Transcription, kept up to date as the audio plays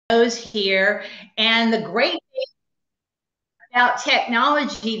here. And the great thing about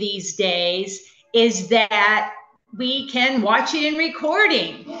technology these days is that we can watch it in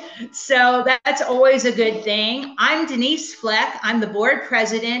recording. So that's always a good thing. I'm Denise Fleck. I'm the board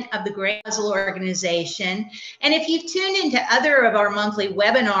president of the Gray Muzzle Organization. And if you've tuned into other of our monthly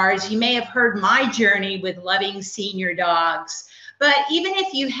webinars, you may have heard my journey with loving senior dogs. But even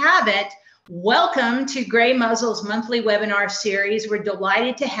if you haven't, welcome to Gray Muzzle's monthly webinar series. We're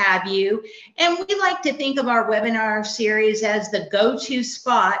delighted to have you. And we like to think of our webinar series as the go-to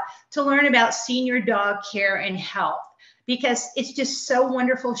spot to learn about senior dog care and health, because it's just so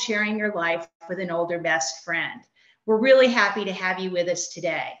wonderful sharing your life with an older best friend. We're really happy to have you with us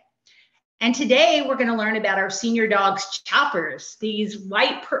today. And today we're going to learn about our senior dogs' choppers, these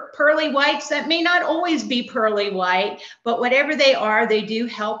white, pearly whites that may not always be pearly white, but whatever they are, they do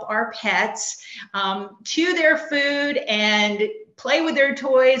help our pets chew their food and play with their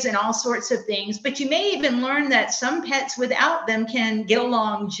toys and all sorts of things. But you may even learn that some pets without them can get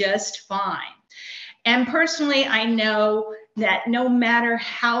along just fine. And personally, I know that no matter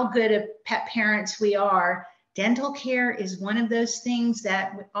how good of pet parents we are, dental care is one of those things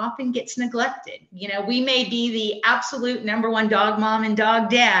that often gets neglected. You know, we may be the absolute #1 dog mom and dog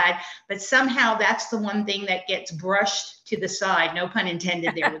dad, but somehow that's the one thing that gets brushed to the side. No pun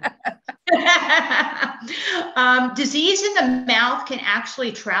intended there. Disease in the mouth can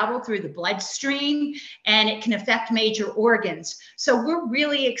actually travel through the bloodstream and it can affect major organs. So we're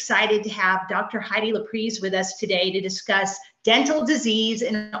really excited to have Dr. Heidi Lobprise with us today to discuss dental disease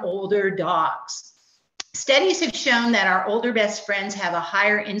in older dogs. Studies have shown that our older best friends have a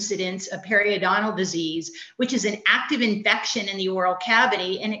higher incidence of periodontal disease, which is an active infection in the oral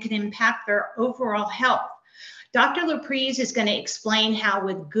cavity, and it can impact their overall health. Dr. Lobprise is going to explain how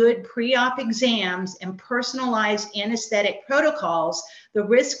with good pre-op exams and personalized anesthetic protocols, the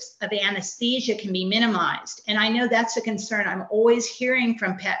risks of anesthesia can be minimized. And I know that's a concern I'm always hearing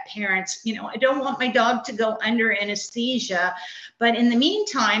from pet parents. You know, I don't want my dog to go under anesthesia, but in the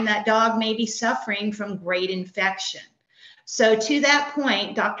meantime, that dog may be suffering from great infection. So to that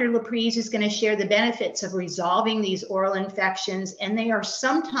point, Dr. Lobprise is going to share the benefits of resolving these oral infections, and they are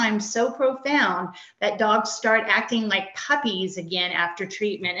sometimes so profound that dogs start acting like puppies again after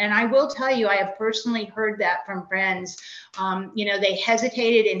treatment. And I will tell you, I have personally heard that from friends. You know, they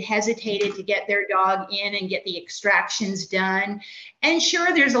hesitated and hesitated to get their dog in and get the extractions done. And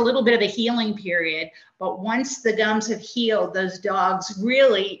sure, there's a little bit of a healing period, but once the gums have healed, those dogs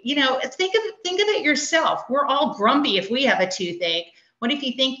really, you know, think of it yourself. We're all grumpy if we have a toothache. What if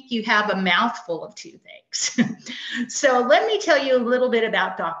you think you have a mouthful of toothaches? So let me tell you a little bit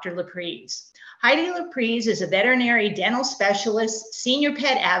about Dr. Lobprise. Heidi Lobprise is a veterinary dental specialist, senior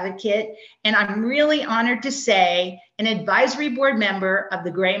pet advocate, and I'm really honored to say an advisory board member of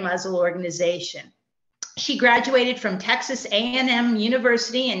the Gray Muzzle Organization. She graduated from Texas A&M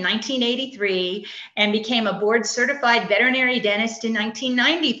University in 1983 and became a board certified veterinary dentist in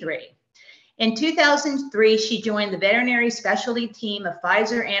 1993. In 2003, she joined the veterinary specialty team of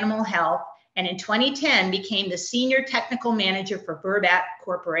Pfizer Animal Health, and in 2010 became the senior technical manager for Burback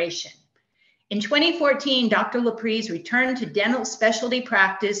Corporation. In 2014, Dr. Lobprise returned to dental specialty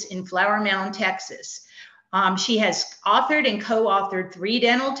practice in Flower Mound, Texas. She has authored and co-authored 3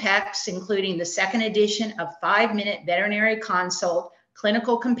 dental texts, including the second edition of 5-Minute Veterinary Consult,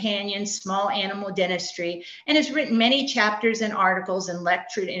 Clinical Companion, Small Animal Dentistry, and has written many chapters and articles and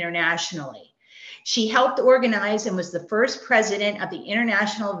lectured internationally. She helped organize and was the first president of the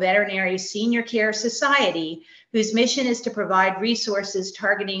International Veterinary Senior Care Society, whose mission is to provide resources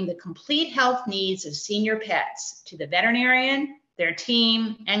targeting the complete health needs of senior pets to the veterinarian, their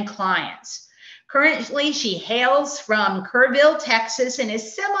team, and clients. Currently, she hails from Kerrville, Texas, and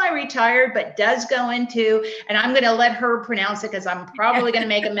is semi-retired, but does go into, and I'm going to let her pronounce it because I'm probably going to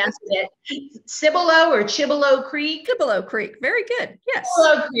make a mess of it, Cibolo or Chibolo Creek? Cibolo Creek. Very good. Yes.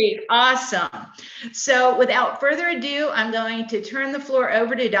 Cibolo Creek. Awesome. So without further ado, I'm going to turn the floor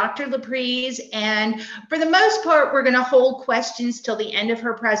over to Dr. Lobprise. And for the most part, we're going to hold questions till the end of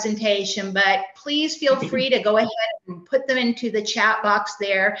her presentation, but please feel free to go ahead and put them into the chat box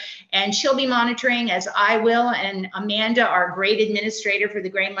there, and she'll be monitoring as I will, and Amanda, our great administrator for the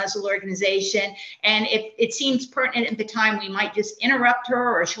Gray Muzzle Organization. And if it seems pertinent at the time, we might just interrupt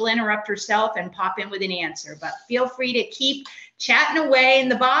her, or she'll interrupt herself and pop in with an answer. But feel free to keep chatting away in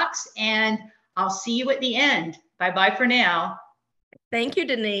the box, and I'll see you at the end. Bye-bye for now. Thank you,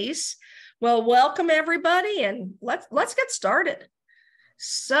 Denise. Well, welcome everybody, and let's get started.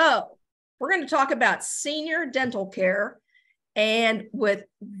 So we're going to talk about senior dental care, and with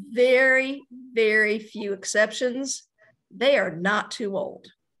very, very few exceptions, they are not too old.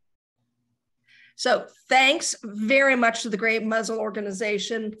 So thanks very much to the Great Muzzle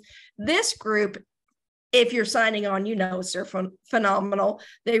Organization. This group, if you're signing on, you know they're phenomenal.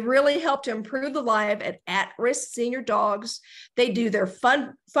 They really help to improve the life of at-risk senior dogs. They do their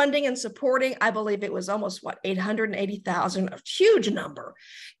funding and supporting. I believe it was almost, 880,000, a huge number,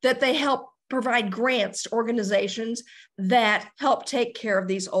 that they help provide grants to organizations that help take care of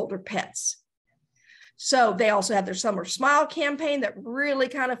these older pets. So they also have their Summer Smile campaign that really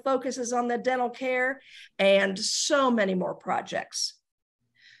kind of focuses on the dental care, and so many more projects.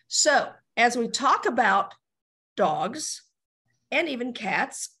 So as we talk about dogs and even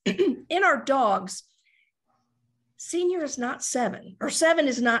cats, in our dogs, senior is not 7, or 7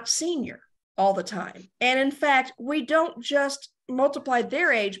 is not senior all the time. And in fact, we don't just multiply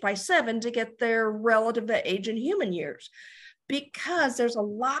their age by 7 to get their relative age in human years, because there's a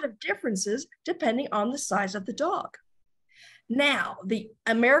lot of differences depending on the size of the dog. Now, the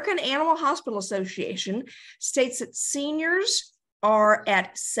American Animal Hospital Association states that seniors are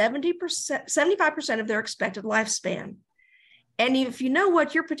at 75% of their expected lifespan. And if you know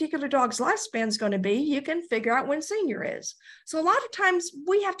what your particular dog's lifespan is going to be, you can figure out when senior is. So a lot of times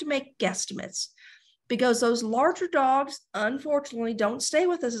we have to make guesstimates, because those larger dogs, unfortunately, don't stay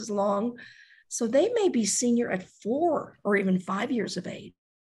with us as long. So they may be senior at 4 or even 5 years of age.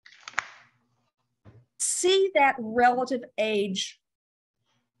 See that relative age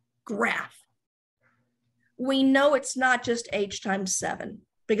graph. We know it's not just age times 7,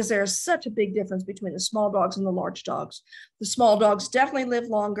 because there is such a big difference between the small dogs and the large dogs. The small dogs definitely live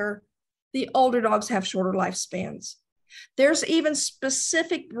longer. The older dogs have shorter lifespans. There's even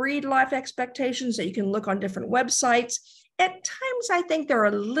specific breed life expectations that you can look on different websites. At times, I think they're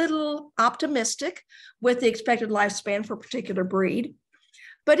a little optimistic with the expected lifespan for a particular breed.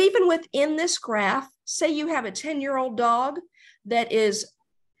 But even within this graph, say you have a 10-year-old dog that is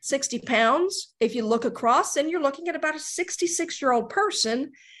 60 pounds. If you look across, then you're looking at about a 66-year-old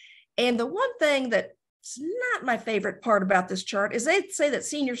person. And the one thing that's not my favorite part about this chart is they say that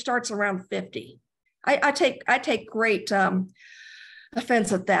senior starts around 50. I take great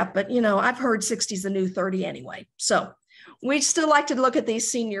offense at that, but I've heard 60 is the new 30 anyway. So we still like to look at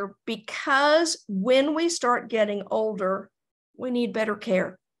these senior, because when we start getting older, we need better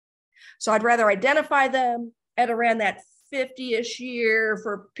care. So I'd rather identify them at around that 50-ish year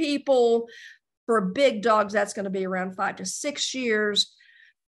for people. For big dogs, that's going to be around 5 to 6 years.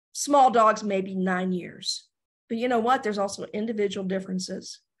 Small dogs, maybe 9 years. But you know what? There's also individual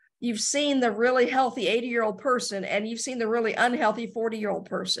differences. You've seen the really healthy 80-year-old person, and you've seen the really unhealthy 40-year-old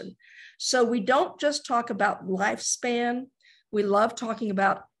person. So we don't just talk about lifespan. We love talking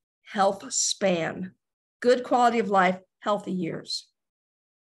about health span, good quality of life, healthy years.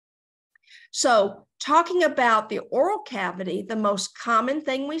 So talking about the oral cavity, the most common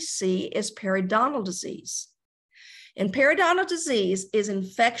thing we see is periodontal disease. And periodontal disease is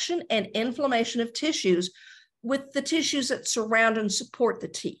infection and inflammation of tissues, with the tissues that surround and support the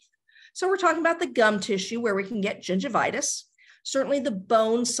teeth. So we're talking about the gum tissue, where we can get gingivitis, certainly the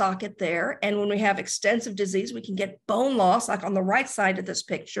bone socket there. And when we have extensive disease, we can get bone loss, like on the right side of this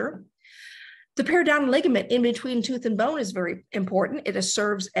picture. The periodontal ligament in between tooth and bone is very important. It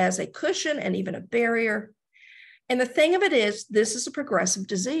serves as a cushion and even a barrier. And the thing of it is, this is a progressive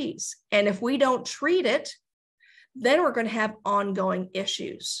disease. And if we don't treat it, then we're going to have ongoing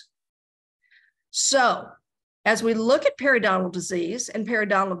issues. So as we look at periodontal disease and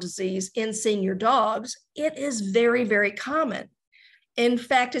periodontal disease in senior dogs, it is very, very common. In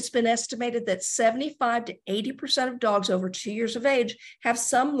fact, it's been estimated that 75 to 80% of dogs over 2 years of age have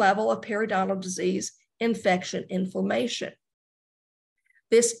some level of periodontal disease, infection, inflammation.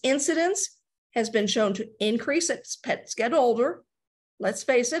 This incidence has been shown to increase as pets get older. Let's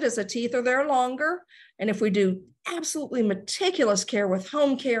face it, as the teeth are there longer, and if we do absolutely meticulous care with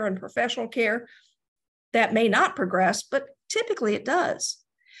home care and professional care, that may not progress, but typically it does.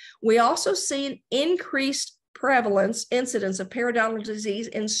 We also see an increased prevalence, incidence of periodontal disease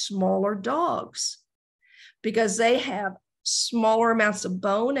in smaller dogs, because they have smaller amounts of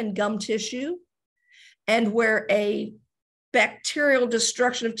bone and gum tissue, and where a bacterial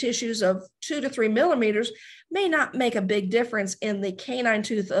destruction of tissues of 2 to 3 millimeters may not make a big difference in the canine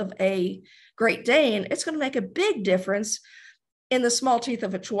tooth of a Great Dane, it's going to make a big difference in the small teeth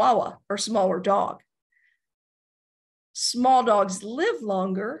of a Chihuahua or smaller dog. Small dogs live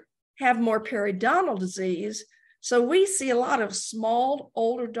longer, have more periodontal disease, so we see a lot of small,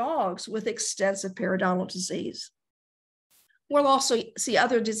 older dogs with extensive periodontal disease. We'll also see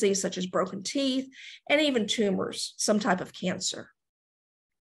other disease such as broken teeth and even tumors, some type of cancer.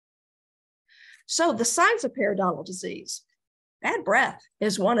 So the signs of periodontal disease, bad breath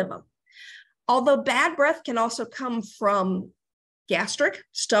is one of them. Although bad breath can also come from gastric,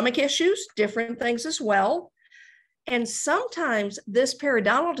 stomach issues, different things as well. And sometimes this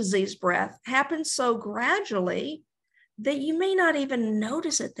periodontal disease breath happens so gradually that you may not even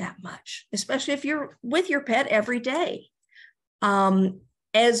notice it that much, especially if you're with your pet every day.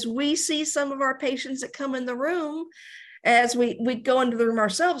 As we see some of our patients that come in the room, as we go into the room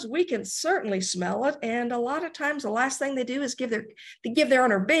ourselves, we can certainly smell it. And a lot of times the last thing they do is give their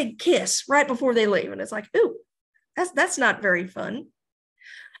owner a big kiss right before they leave. And it's like, ooh, that's not very fun.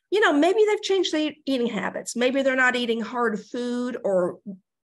 Maybe they've changed their eating habits. Maybe they're not eating hard food or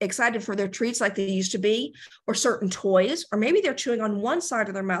excited for their treats like they used to be, or certain toys, or maybe they're chewing on one side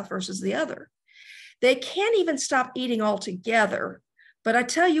of their mouth versus the other. They can't even stop eating altogether. But I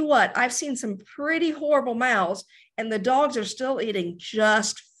tell you what, I've seen some pretty horrible mouths, and the dogs are still eating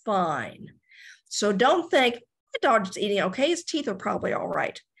just fine. So don't think, the dog's eating okay, his teeth are probably all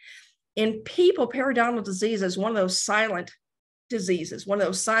right. In people, periodontal disease is one of those silent diseases, one of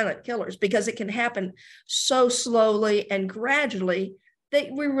those silent killers, because it can happen so slowly and gradually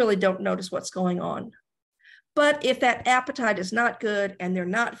that we really don't notice what's going on. But if that appetite is not good and they're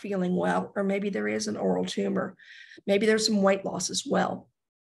not feeling well, or maybe there is an oral tumor, maybe there's some weight loss as well.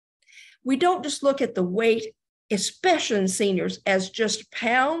 We don't just look at the weight, especially in seniors, as just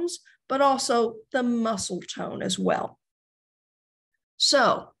pounds, but also the muscle tone as well.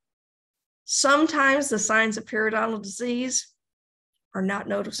 So sometimes the signs of periodontal disease are not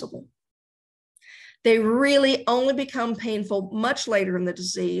noticeable. They really only become painful much later in the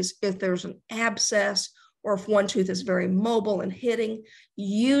disease if there's an abscess or if one tooth is very mobile and hitting.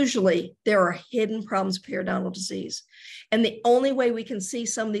 Usually there are hidden problems with periodontal disease. And the only way we can see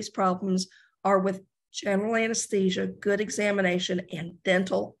some of these problems are with general anesthesia, good examination, and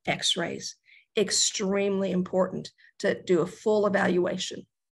dental x-rays. Extremely important to do a full evaluation.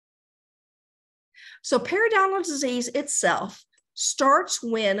 So periodontal disease itself starts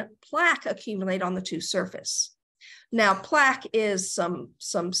when plaque accumulate on the tooth surface. Now, plaque is some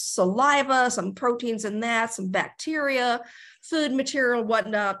saliva, some proteins in that, some bacteria, food material,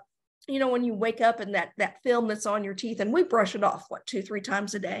 whatnot. When you wake up and that film that's on your teeth, and we brush it off, 2-3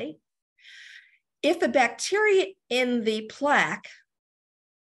 times a day. If the bacteria in the plaque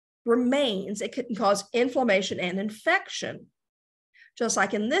remains, it can cause inflammation and infection. Just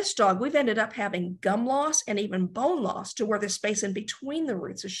like in this dog, we've ended up having gum loss and even bone loss to where the space in between the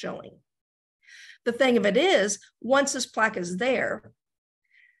roots is showing. The thing of it is, once this plaque is there,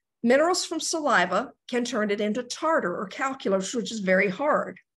 minerals from saliva can turn it into tartar or calculus, which is very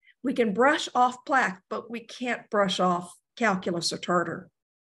hard. We can brush off plaque, but we can't brush off calculus or tartar.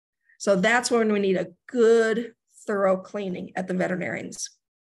 So that's when we need a good, thorough cleaning at the veterinarians.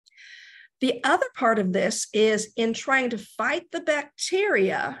 The other part of this is in trying to fight the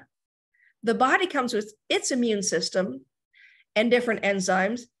bacteria, the body comes with its immune system and different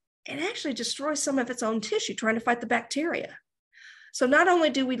enzymes and actually destroys some of its own tissue trying to fight the bacteria. So not only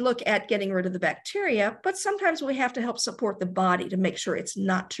do we look at getting rid of the bacteria, but sometimes we have to help support the body to make sure it's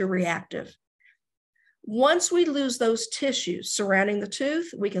not too reactive. Once we lose those tissues surrounding the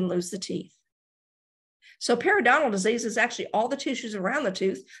tooth, we can lose the teeth. So periodontal disease is actually all the tissues around the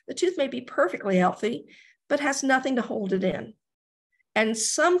tooth. The tooth may be perfectly healthy, but has nothing to hold it in. And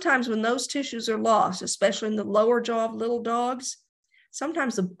sometimes when those tissues are lost, especially in the lower jaw of little dogs,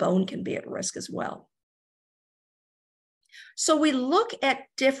 sometimes the bone can be at risk as well. So we look at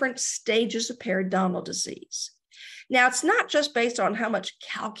different stages of periodontal disease. Now, it's not just based on how much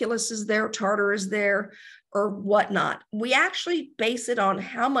calculus is there, tartar is there, or whatnot. We actually base it on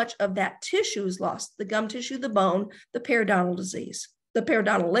how much of that tissue is lost, the gum tissue, the bone, the periodontal disease, the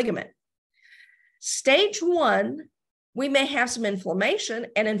periodontal ligament. Stage 1, we may have some inflammation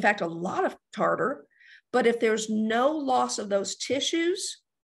and in fact, a lot of tartar, but if there's no loss of those tissues,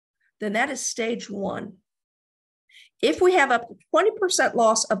 then that is stage 1. If we have up to 20%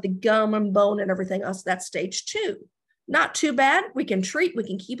 loss of the gum and bone and everything else, that's stage 2. Not too bad. We can treat, we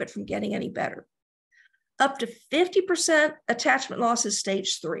can keep it from getting any better. Up to 50% attachment loss is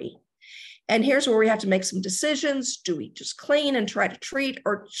stage 3. And here's where we have to make some decisions. Do we just clean and try to treat,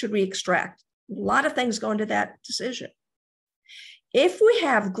 or should we extract? A lot of things go into that decision. If we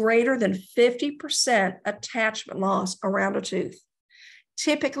have greater than 50% attachment loss around a tooth,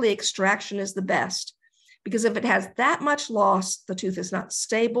 typically extraction is the best, because if it has that much loss, the tooth is not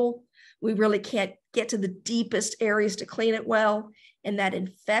stable. We really can't get to the deepest areas to clean it well, and that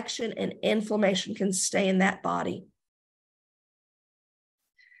infection and inflammation can stay in that body.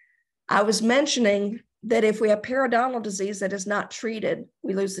 I was mentioning that if we have periodontal disease that is not treated,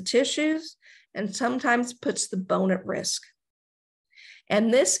 we lose the tissues and sometimes puts the bone at risk.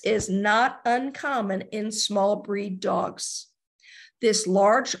 And this is not uncommon in small breed dogs. This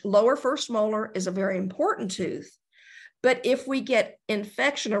large lower first molar is a very important tooth. But if we get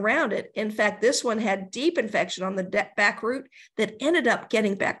infection around it, in fact, this one had deep infection on the back root that ended up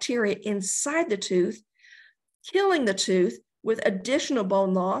getting bacteria inside the tooth, killing the tooth with additional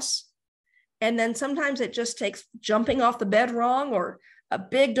bone loss. And then sometimes it just takes jumping off the bed wrong, or a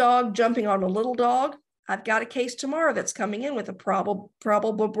big dog jumping on a little dog. I've got a case tomorrow that's coming in with a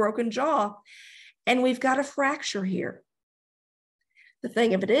probable broken jaw, and we've got a fracture here. The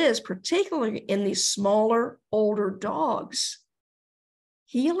thing of it is, particularly in these smaller, older dogs,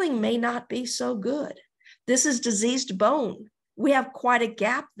 healing may not be so good. This is diseased bone. We have quite a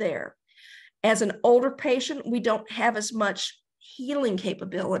gap there. As an older patient, we don't have as much healing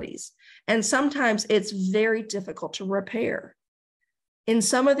capabilities, and sometimes it's very difficult to repair. In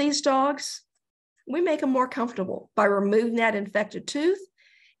some of these dogs, we make them more comfortable by removing that infected tooth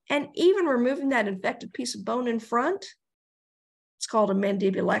and even removing that infected piece of bone in front. It's called a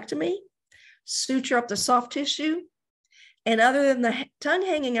mandibulectomy. Suture up the soft tissue. And other than the tongue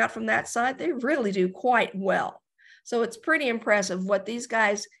hanging out from that side, they really do quite well. So it's pretty impressive what these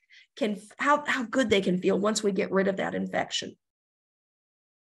guys can, how good they can feel once we get rid of that infection.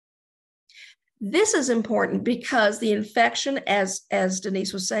 This is important because the infection, as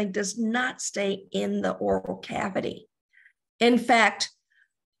Denise was saying, does not stay in the oral cavity. In fact,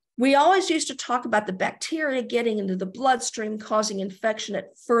 we always used to talk about the bacteria getting into the bloodstream, causing infection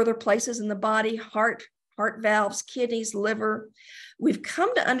at further places in the body, heart valves, kidneys, liver. We've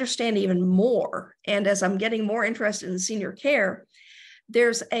come to understand even more. And as I'm getting more interested in senior care,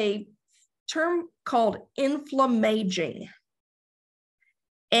 there's a term called inflammaging.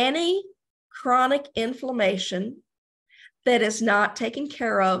 Any chronic inflammation that is not taken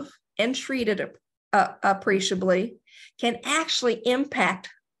care of and treated appreciably can actually impact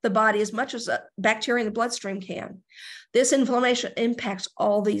the body as much as bacteria in the bloodstream can. This inflammation impacts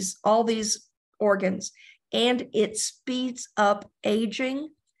all these organs, and it speeds up aging,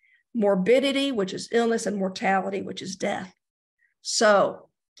 morbidity, which is illness, and mortality, which is death. So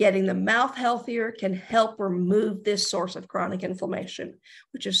getting the mouth healthier can help remove this source of chronic inflammation,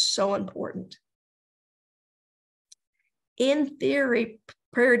 which is so important. In theory,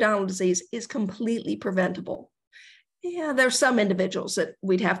 periodontal disease is completely preventable. Yeah, there's some individuals that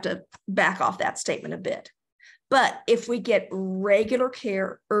we'd have to back off that statement a bit. But if we get regular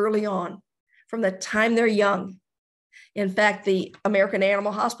care early on, from the time they're young, in fact, the American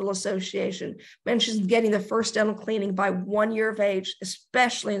Animal Hospital Association mentions getting the first dental cleaning by 1 year of age,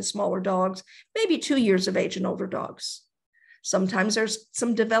 especially in smaller dogs, maybe 2 years of age in older dogs. Sometimes there's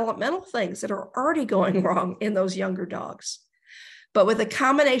some developmental things that are already going wrong in those younger dogs. But with a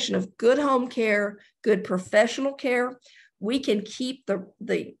combination of good home care, good professional care, we can keep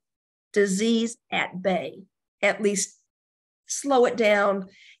the disease at bay, at least slow it down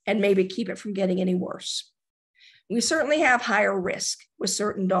and maybe keep it from getting any worse. We certainly have higher risk with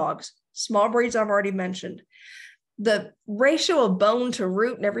certain dogs. Small breeds I've already mentioned. The ratio of bone to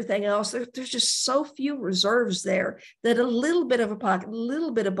root and everything else, there's just so few reserves there that a little bit of a pocket, a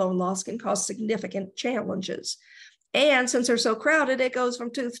little bit of bone loss can cause significant challenges. And since they're so crowded, it goes from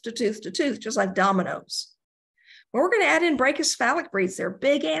tooth to tooth to tooth, just like dominoes. Well, we're going to add in brachycephalic breeds. They're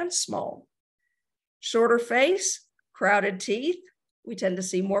big and small. Shorter face, crowded teeth, we tend to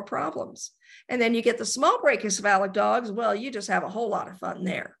see more problems. And then you get the small brachycephalic dogs, well, you just have a whole lot of fun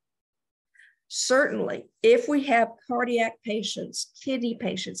there. Certainly, if we have cardiac patients, kidney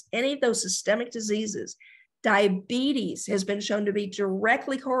patients, any of those systemic diseases, diabetes has been shown to be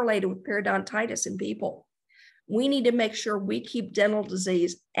directly correlated with periodontitis in people. We need to make sure we keep dental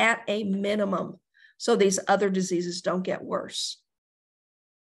disease at a minimum so these other diseases don't get worse.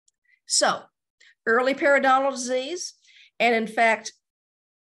 So, early periodontal disease, and in fact,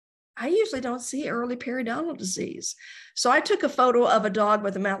 I usually don't see early periodontal disease. So I took a photo of a dog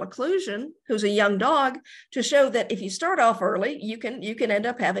with a malocclusion, who's a young dog, to show that if you start off early, you can end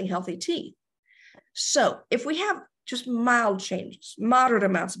up having healthy teeth. So if we have just mild changes, moderate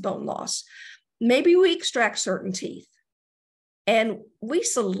amounts of bone loss, maybe we extract certain teeth. And we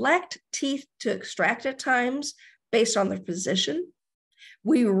select teeth to extract at times based on their position.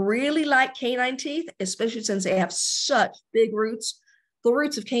 We really like canine teeth, especially since they have such big roots. The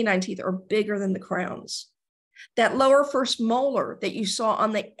roots of canine teeth are bigger than the crowns. That lower first molar that you saw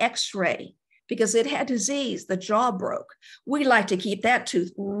on the x-ray, because it had disease, the jaw broke. We like to keep that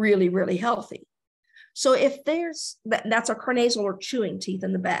tooth really, really healthy. So if there's, that's a carnasal or chewing teeth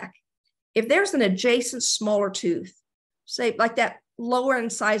in the back. If there's an adjacent smaller tooth, say like that lower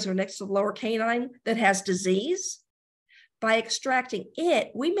incisor next to the lower canine that has disease, by extracting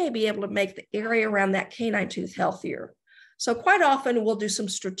it, we may be able to make the area around that canine tooth healthier. So quite often we'll do some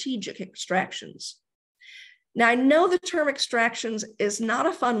strategic extractions. Now, I know the term extractions is not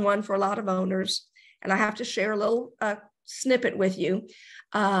a fun one for a lot of owners, and I have to share a little snippet with you.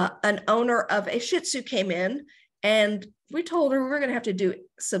 An owner of a Shih Tzu came in, and we told her we were going to have to do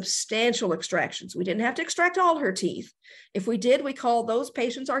substantial extractions. We didn't have to extract all her teeth. If we did, we call those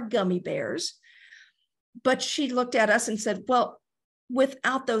patients our gummy bears. But she looked at us and said, well,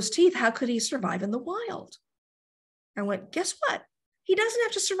 without those teeth, how could he survive in the wild? I went, guess what? He doesn't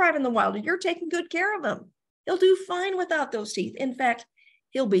have to survive in the wild. You're taking good care of him. He'll do fine without those teeth. In fact,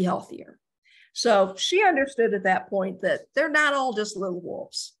 he'll be healthier. So she understood at that point that they're not all just little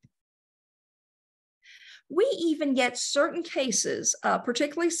wolves. We even get certain cases,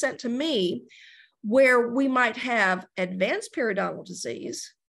 particularly sent to me, where we might have advanced periodontal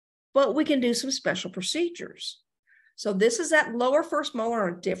disease, but we can do some special procedures. So this is that lower first molar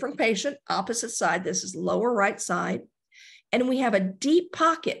on a different patient, opposite side. This is lower right side. And we have a deep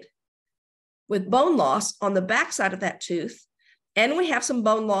pocket with bone loss on the back side of that tooth. And we have some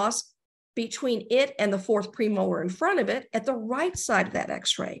bone loss between it and the fourth premolar in front of it at the right side of that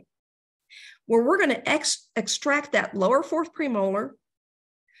x-ray, where we're going to extract that lower fourth premolar,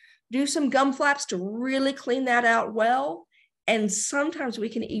 do some gum flaps to really clean that out well. And sometimes we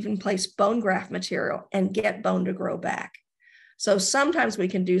can even place bone graft material and get bone to grow back. So sometimes we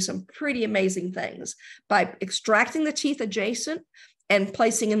can do some pretty amazing things. By extracting the teeth adjacent and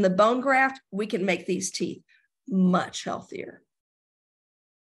placing in the bone graft, we can make these teeth much healthier.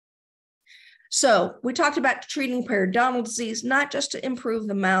 So we talked about treating periodontal disease, not just to improve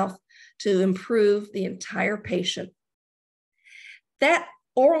the mouth, to improve the entire patient. That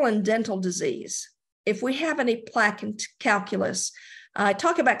oral and dental disease, if we have any plaque and calculus,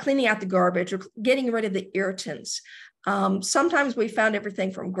 talk about cleaning out the garbage or getting rid of the irritants. Sometimes we found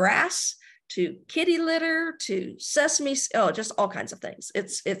everything from grass to kitty litter to sesame, just all kinds of things.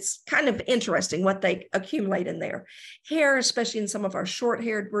 It's kind of interesting what they accumulate in there. Hair, especially in some of our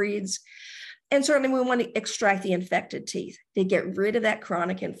short-haired breeds. And certainly we want to extract the infected teeth to get rid of that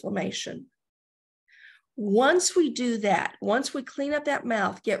chronic inflammation. Once we do that, once we clean up that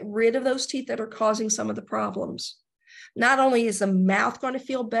mouth, get rid of those teeth that are causing some of the problems, not only is the mouth going to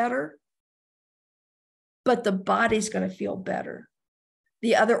feel better, but the body's going to feel better.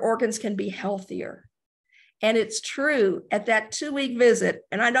 The other organs can be healthier. And it's true at that 2-week visit,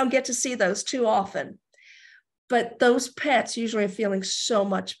 and I don't get to see those too often, but those pets usually are feeling so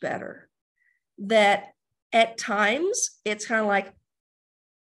much better that at times it's kind of like,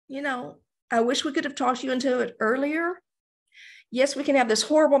 I wish we could have talked you into it earlier. Yes, we can have this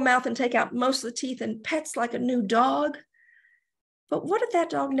horrible mouth and take out most of the teeth and pets like a new dog. But what if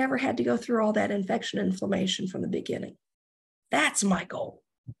that dog never had to go through all that infection and inflammation from the beginning? That's my goal.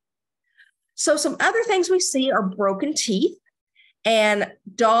 So some other things we see are broken teeth. And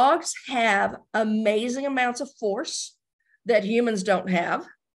dogs have amazing amounts of force that humans don't have.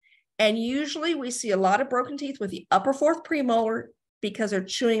 And usually we see a lot of broken teeth with the upper fourth premolar because they're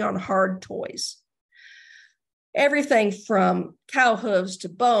chewing on hard toys. Everything from cow hooves to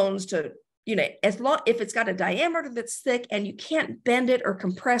bones to, if it's got a diameter that's thick and you can't bend it or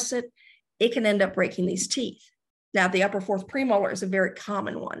compress it, it can end up breaking these teeth. Now, the upper fourth premolar is a very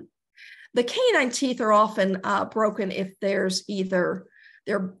common one. The canine teeth are often broken if there's either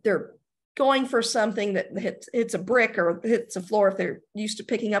they're going for something that hits a brick or hits a floor if they're used to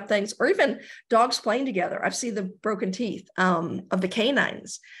picking up things, or even dogs playing together. I've seen the broken teeth of the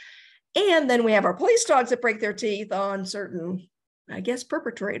canines. And then we have our police dogs that break their teeth on certain,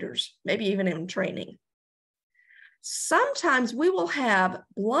 perpetrators, maybe even in training. Sometimes we will have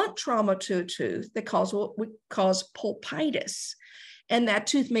blunt trauma to a tooth that cause pulpitis. And that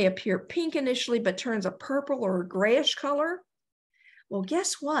tooth may appear pink initially, but turns a purple or a grayish color. Well,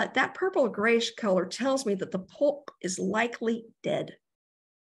 guess what? That purple or grayish color tells me that the pulp is likely dead.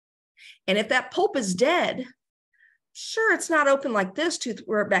 And if that pulp is dead, sure, it's not open like this tooth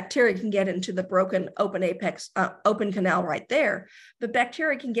where bacteria can get into the broken open apex, open canal right there. But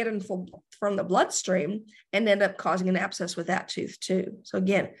bacteria can get in from the bloodstream and end up causing an abscess with that tooth too. So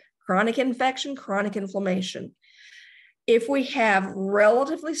again, chronic infection, chronic inflammation. If we have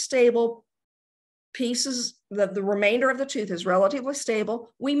relatively stable pieces, the remainder of the tooth is relatively stable,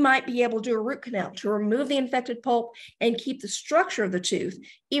 we might be able to do a root canal to remove the infected pulp and keep the structure of the tooth,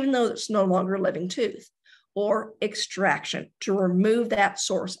 even though it's no longer a living tooth, or extraction to remove that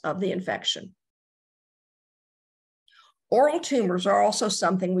source of the infection. Oral tumors are also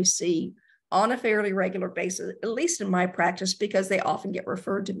something we see on a fairly regular basis, at least in my practice, because they often get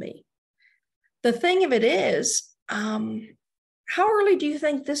referred to me. The thing of it is, How early do you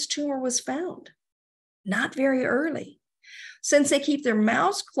think this tumor was found? Not very early. Since they keep their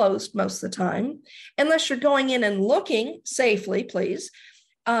mouths closed most of the time, unless you're going in and looking safely, please,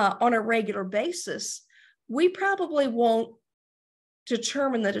 on a regular basis, we probably won't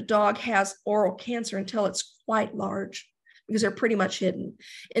determine that a dog has oral cancer until it's quite large, because they're pretty much hidden,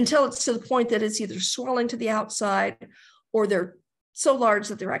 until it's to the point that it's either swelling to the outside or they're so large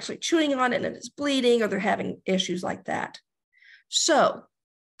that they're actually chewing on it and it's bleeding, or they're having issues like that. So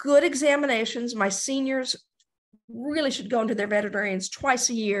good examinations. My seniors really should go into their veterinarians twice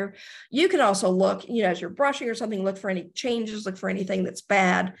a year. You can also look, as you're brushing or something, look for any changes, look for anything that's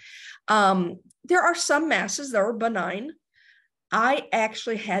bad. There are some masses that are benign. I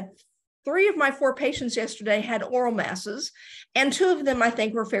actually had 3 of my 4 patients yesterday had oral masses, and 2 of them I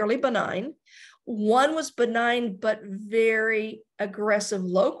think were fairly benign. One was benign, but very aggressive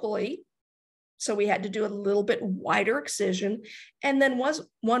locally. So we had to do a little bit wider excision. And then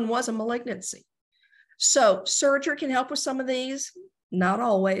one was a malignancy. So surgery can help with some of these, not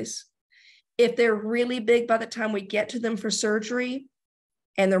always. If they're really big by the time we get to them for surgery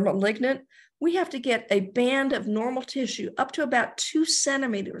and they're malignant, we have to get a band of normal tissue up to about 2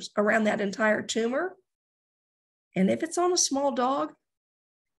 centimeters around that entire tumor. And if it's on a small dog,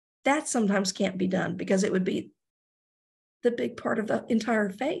 that sometimes can't be done because it would be the big part of the entire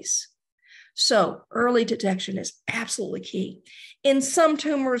face. So early detection is absolutely key. In some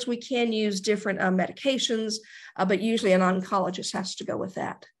tumors, we can use different medications, but usually an oncologist has to go with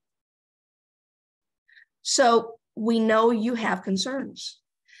that. So we know you have concerns.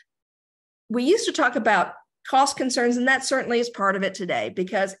 We used to talk about cost concerns, and that certainly is part of it today,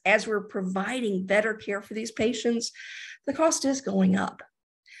 because as we're providing better care for these patients, the cost is going up.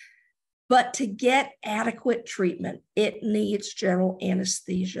 But to get adequate treatment, it needs general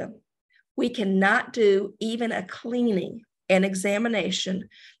anesthesia. We cannot do even a cleaning and examination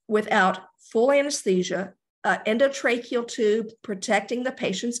without full anesthesia, endotracheal tube protecting the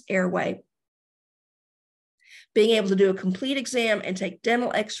patient's airway, being able to do a complete exam and take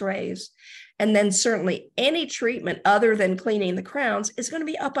dental x-rays, and then certainly any treatment other than cleaning the crowns is going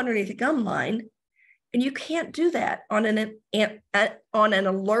to be up underneath the gum line. And you can't do that on an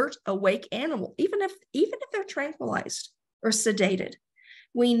alert, awake animal, even if they're tranquilized or sedated.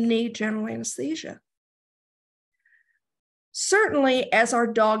 We need general anesthesia. Certainly, as our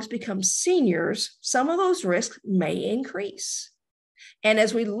dogs become seniors, some of those risks may increase. And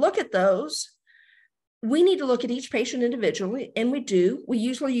as we look at those, we need to look at each patient individually, and we do. We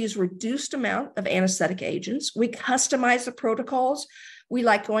usually use reduced amount of anesthetic agents. We customize the protocols. We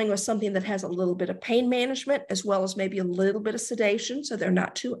like going with something that has a little bit of pain management as well as maybe a little bit of sedation so they're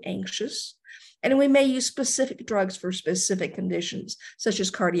not too anxious. And we may use specific drugs for specific conditions, such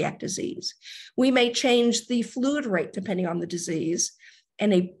as cardiac disease. We may change the fluid rate depending on the disease.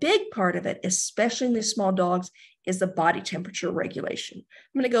 And a big part of it, especially in these small dogs, is the body temperature regulation.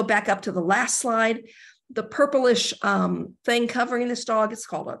 I'm going to go back up to the last slide. The purplish thing covering this dog is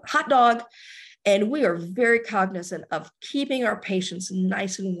called a hot dog. And we are very cognizant of keeping our patients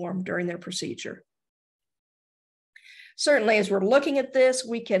nice and warm during their procedure. Certainly, as we're looking at this,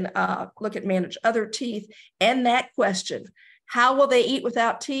 we can look at manage other teeth. And that question, how will they eat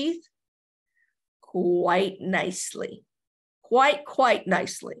without teeth? Quite nicely, quite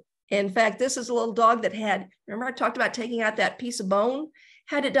nicely. In fact, this is a little dog that had, remember I talked about taking out that piece of bone?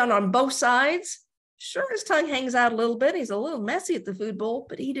 Had it done on both sides. Sure, his tongue hangs out a little bit. He's a little messy at the food bowl,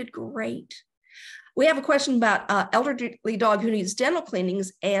 but he did great. We have a question about elderly dog who needs dental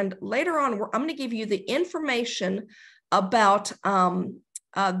cleanings. And later on, I'm going to give you the information about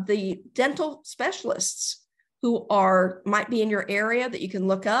the dental specialists who might be in your area that you can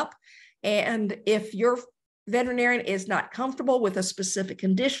look up. And if your veterinarian is not comfortable with a specific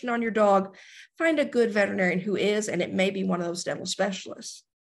condition on your dog, find a good veterinarian who is, and it may be one of those dental specialists.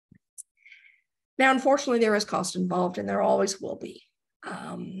 Now, unfortunately, there is cost involved, and there always will be.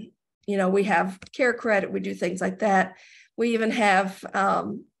 We have care credit, we do things like that. We even have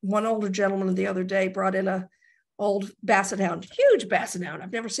one older gentleman the other day brought in a old basset hound, huge basset hound.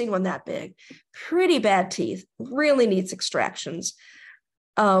 I've never seen one that big, pretty bad teeth, really needs extractions.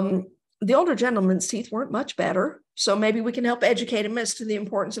 The older gentleman's teeth weren't much better. So maybe we can help educate him as to the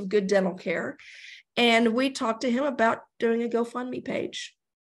importance of good dental care. And we talked to him about doing a GoFundMe page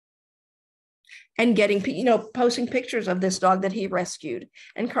and getting, posting pictures of this dog that he rescued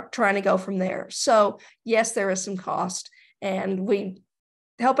and trying to go from there. So yes, there is some cost and we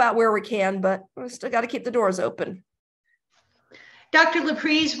help out where we can, but we still got to keep the doors open. Dr.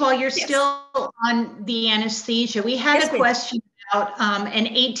 Lobprise, while you're still on the anesthesia, we had a question about an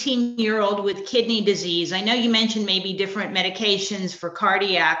 18-year-old with kidney disease? I know you mentioned maybe different medications for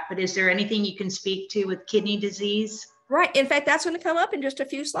cardiac, but is there anything you can speak to with kidney disease? Right. In fact, that's going to come up in just a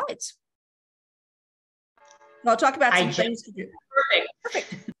few slides. I'll talk about some things to do.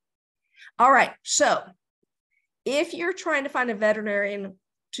 Perfect. All right. So if you're trying to find a veterinarian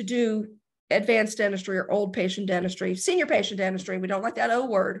to do advanced dentistry or old patient dentistry, senior patient dentistry, we don't like that O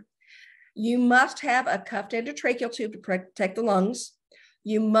word, you must have a cuffed endotracheal tube to protect the lungs.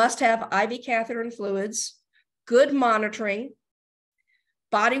 You must have IV catheter and fluids, good monitoring,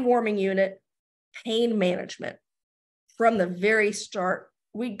 body warming unit, pain management. From the very start,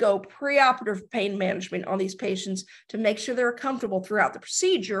 we go preoperative pain management on these patients to make sure they're comfortable throughout the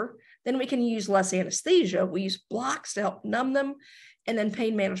procedure. Then we can use less anesthesia. We use blocks to help numb them, and then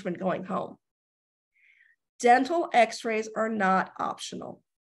pain management going home. Dental x-rays are not optional.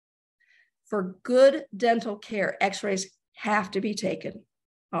 For good dental care, x-rays have to be taken,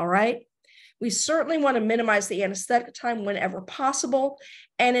 all right? We certainly want to minimize the anesthetic time whenever possible.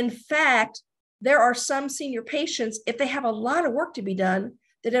 And in fact, there are some senior patients, if they have a lot of work to be done,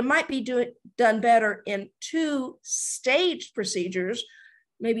 that it might be done better in 2 staged procedures,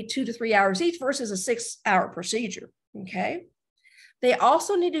 maybe 2 to 3 hours each versus a 6-hour procedure, okay? They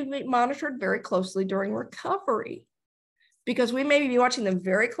also need to be monitored very closely during recovery, because we may be watching them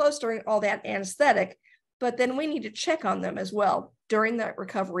very close during all that anesthetic, but then we need to check on them as well during that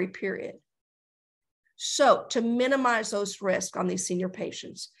recovery period. So to minimize those risks on these senior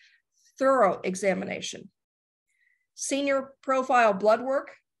patients, thorough examination, senior profile blood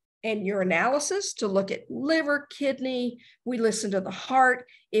work and urinalysis to look at liver, kidney. We listen to the heart.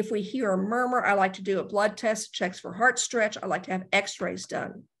 If we hear a murmur, I like to do a blood test, checks for heart stretch. I like to have x-rays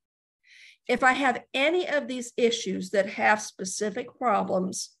done. If I have any of these issues that have specific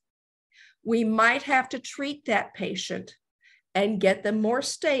problems, we might have to treat that patient and get them more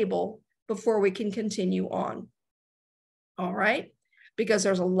stable before we can continue on. All right? Because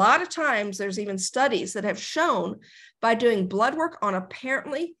there's a lot of times, there's even studies that have shown by doing blood work on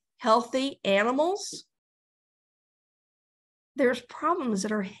apparently healthy animals, there's problems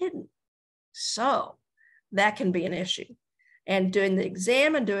that are hidden. So that can be an issue. And doing the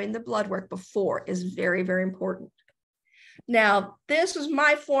exam and doing the blood work before is very, very important. Now, this is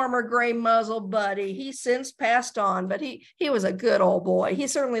my former gray muzzle buddy. He's since passed on, but he was a good old boy. He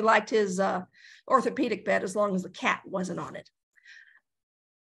certainly liked his orthopedic bed as long as the cat wasn't on it.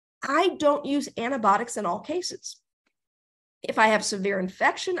 I don't use antibiotics in all cases. If I have severe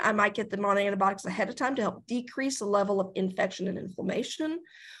infection, I might get them on antibiotics ahead of time to help decrease the level of infection and inflammation.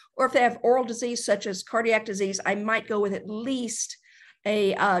 Or if they have oral disease, such as cardiac disease, I might go with at least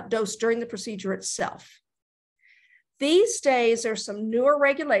a dose during the procedure itself. These days, there's some newer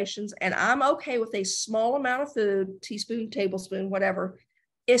regulations, and I'm okay with a small amount of food, teaspoon, tablespoon, whatever,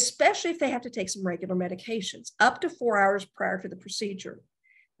 especially if they have to take some regular medications, up to 4 hours prior to the procedure.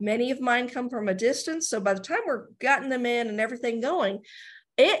 Many of mine come from a distance, so by the time we're gotten them in and everything going,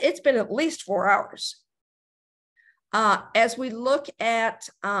 it's been at least 4 hours. As we look at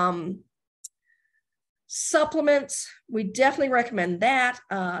supplements, we definitely recommend that.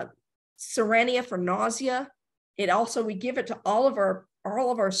 Serenia for nausea. It also, we give it to all of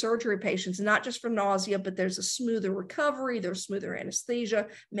our surgery patients, not just for nausea, but there's a smoother recovery, there's smoother anesthesia,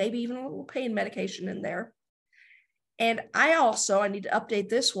 maybe even a little pain medication in there. And I need to update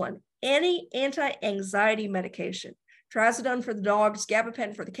this one. Any anti-anxiety medication, trazodone for the dogs,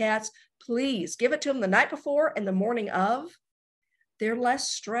 gabapentin for the cats, please give it to them the night before and the morning of. They're less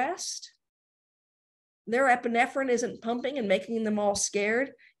stressed. Their epinephrine isn't pumping and making them all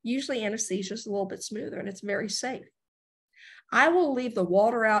scared. Usually anesthesia is a little bit smoother and it's very safe. I will leave the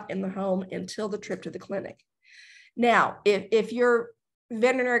water out in the home until the trip to the clinic. Now, if your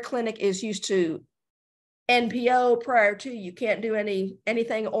veterinary clinic is used to NPO prior to, you can't do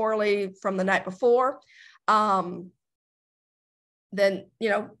anything orally from the night before, then,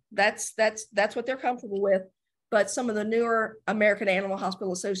 that's what they're comfortable with. But some of the newer American Animal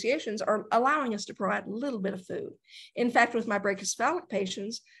Hospital Associations are allowing us to provide a little bit of food. In fact, with my brachycephalic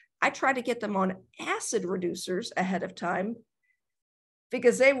patients, I try to get them on acid reducers ahead of time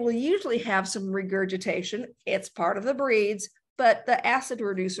because they will usually have some regurgitation. It's part of the breeds, but the acid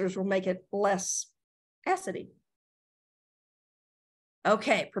reducers will make it less acidy.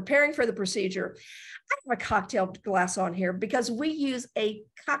 Okay, preparing for the procedure. I have a cocktail glass on here because we use a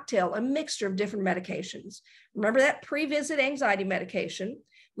mixture of different medications. Remember that pre-visit anxiety medication.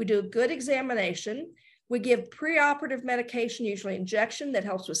 We do a good examination. We give preoperative medication, usually injection, that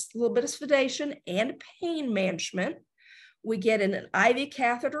helps with a little bit of sedation and pain management. We get in an IV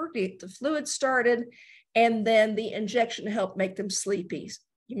catheter to get the fluid started. And then the injection to help make them sleepy.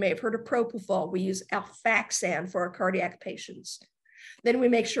 You may have heard of propofol. We use alfaxan for our cardiac patients. Then we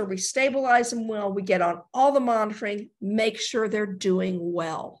make sure we stabilize them well. We get on all the monitoring, make sure they're doing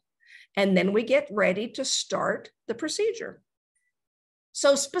well. And then we get ready to start the procedure.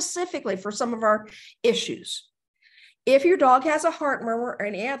 So specifically for some of our issues, if your dog has a heart murmur or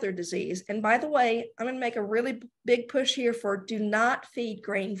any other disease, and by the way, I'm going to make a really big push here for do not feed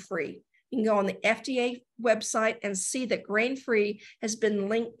grain-free. You can go on the FDA website and see that grain-free has been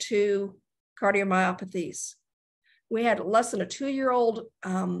linked to cardiomyopathies. We had less than a 2-year-old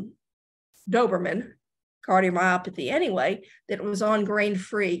Doberman, cardiomyopathy anyway, that was on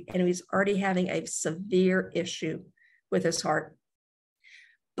grain-free, and he was already having a severe issue with his heart.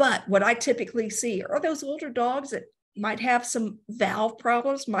 But what I typically see are those older dogs that might have some valve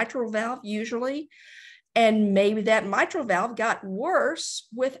problems, mitral valve usually, and maybe that mitral valve got worse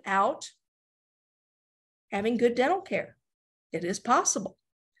without having good dental care. It is possible.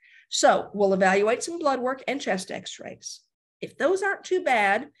 So we'll evaluate some blood work and chest x-rays. If those aren't too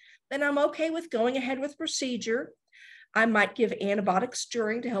bad, then I'm okay with going ahead with procedure. I might give antibiotics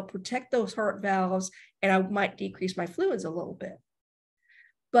during to help protect those heart valves, and I might decrease my fluids a little bit.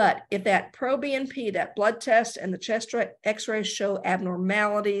 But if that pro-BNP, that blood test and the chest x-rays show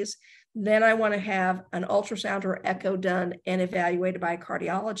abnormalities, then I want to have an ultrasound or echo done and evaluated by a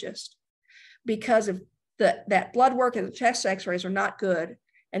cardiologist. Because if that blood work and the chest x-rays are not good,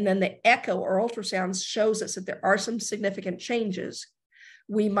 and then the echo or ultrasound shows us that there are some significant changes,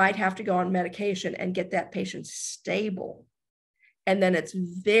 we might have to go on medication and get that patient stable. And then it's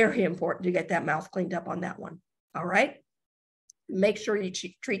very important to get that mouth cleaned up on that one. All right? Make sure you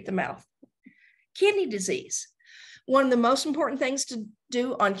treat the mouth. Kidney disease. One of the most important things to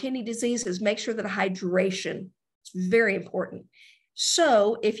do on kidney disease is make sure that hydration is very important.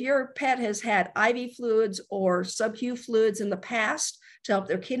 So if your pet has had IV fluids or sub-Q fluids in the past to help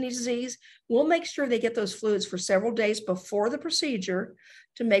their kidney disease, we'll make sure they get those fluids for several days before the procedure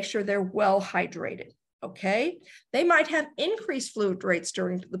to make sure they're well hydrated, okay? They might have increased fluid rates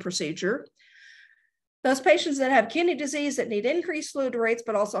during the procedure. Those patients that have kidney disease that need increased fluid rates,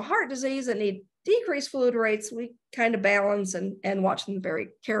 but also heart disease that need decreased fluid rates, we kind of balance and watch them very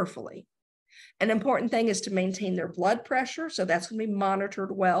carefully. An important thing is to maintain their blood pressure, so that's going to be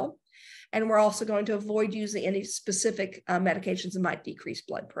monitored well. And we're also going to avoid using any specific medications that might decrease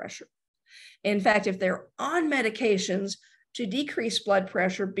blood pressure. In fact, if they're on medications to decrease blood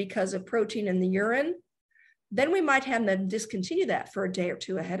pressure because of protein in the urine, then we might have them discontinue that for a day or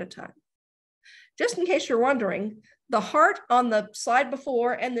two ahead of time. Just in case you're wondering, the heart on the slide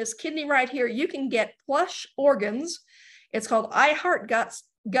before and this kidney right here, you can get plush organs. It's called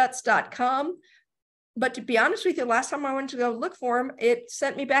iheartguts.com. But to be honest with you, last time I went to go look for them, it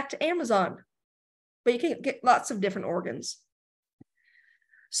sent me back to Amazon. But you can get lots of different organs.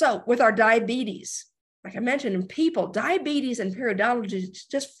 So with our diabetes, like I mentioned in people, diabetes and periodontal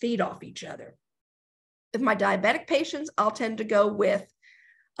just feed off each other. With my diabetic patients, I'll tend to go with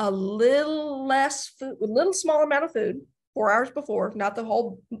a little less food, a little small amount of food, 4 hours before, not the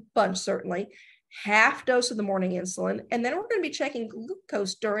whole bunch certainly, half dose of the morning insulin, and then we're going to be checking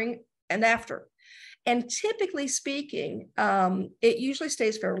glucose during and after. And typically speaking, it usually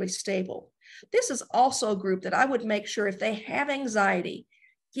stays fairly stable. This is also a group that I would make sure if they have anxiety,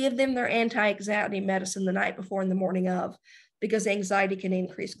 give them their anti-anxiety medicine the night before and the morning of, because anxiety can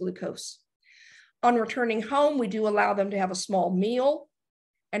increase glucose. On returning home, we do allow them to have a small meal.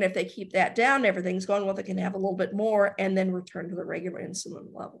 And if they keep that down, everything's going well, they can have a little bit more and then return to the regular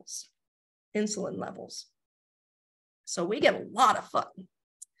insulin levels. So we get a lot of fun.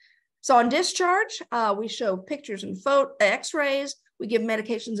 So on discharge, we show pictures and x-rays. We give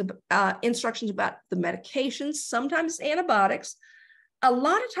medications, instructions about the medications, sometimes antibiotics. A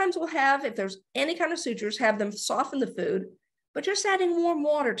lot of times we'll have, if there's any kind of sutures, have them soften the food, but just adding warm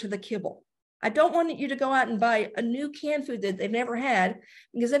water to the kibble. I don't want you to go out and buy a new canned food that they've never had,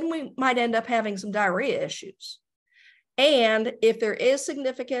 because then we might end up having some diarrhea issues. And if there is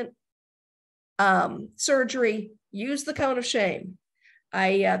significant surgery, use the cone of shame.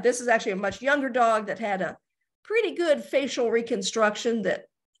 This is actually a much younger dog that had a pretty good facial reconstruction that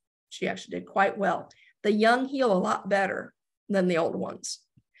she actually did quite well. The young heal a lot better than the old ones.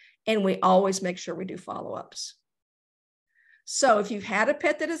 And we always make sure we do follow-ups. So if you've had a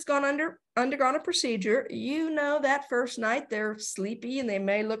pet that has undergone a procedure, you know that first night they're sleepy and they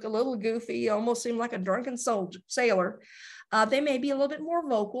may look a little goofy, almost seem like a drunken sailor. They may be a little bit more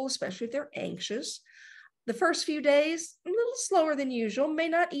vocal, especially if they're anxious. The first few days, a little slower than usual, may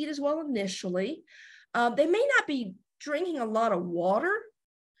not eat as well initially. They may not be drinking a lot of water,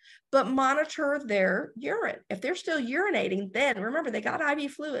 but monitor their urine. If they're still urinating, then remember they got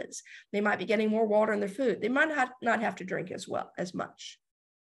IV fluids. They might be getting more water in their food. They might not have to drink as much.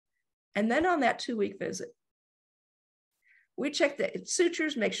 And then on that 2-week visit, we check the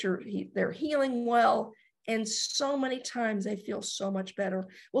sutures, make sure they're healing well. And so many times they feel so much better.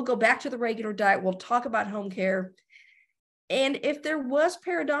 We'll go back to the regular diet. We'll talk about home care. And if there was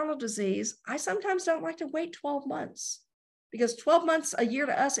periodontal disease, I sometimes don't like to wait 12 months because 12 months a year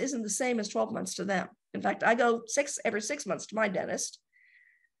to us isn't the same as 12 months to them. In fact, I go every 6 months to my dentist.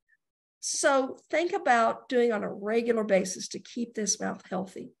 So think about doing on a regular basis to keep this mouth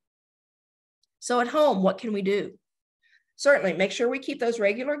healthy. So at home, what can we do? Certainly make sure we keep those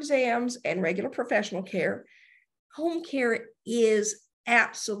regular exams and regular professional care. Home care is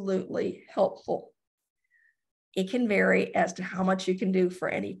absolutely helpful. It can vary as to how much you can do for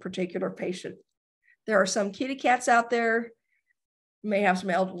any particular patient. There are some kitty cats out there, may have some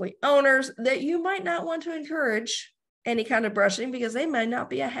elderly owners that you might not want to encourage any kind of brushing because they might not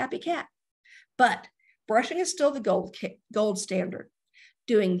be a happy cat. But brushing is still the gold standard.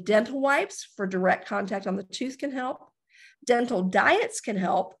 Doing dental wipes for direct contact on the tooth can help. Dental diets can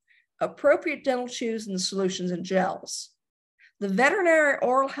help, appropriate dental chews and the solutions and gels. The Veterinary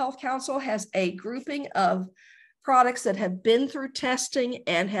Oral Health Council has a grouping of products that have been through testing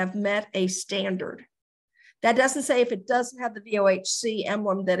and have met a standard. That doesn't say if it doesn't have the VOHC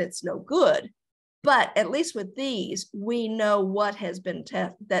emblem that it's no good, but at least with these, we know what has been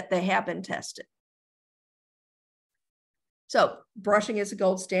that they have been tested. So brushing is a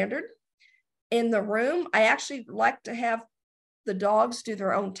gold standard. In the room, I actually like to have the dogs do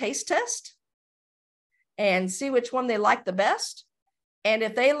their own taste test and see which one they like the best. And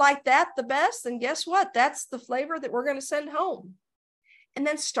if they like that the best, then guess what? That's the flavor that we're going to send home. And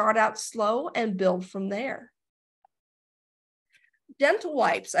then start out slow and build from there. Dental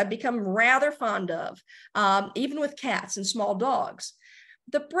wipes, I've become rather fond of, even with cats and small dogs.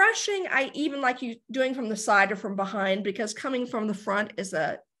 The brushing, I even like you doing from the side or from behind because coming from the front is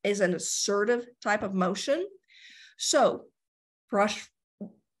an assertive type of motion. So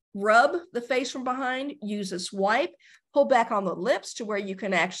rub the face from behind, use this wipe, pull back on the lips to where you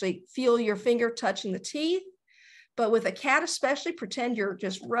can actually feel your finger touching the teeth. But with a cat especially, pretend you're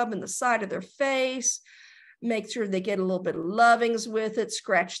just rubbing the side of their face, make sure they get a little bit of lovings with it,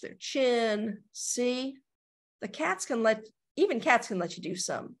 scratch their chin. See, even cats can let you do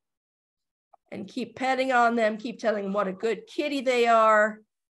some. And keep petting on them, keep telling them what a good kitty they are.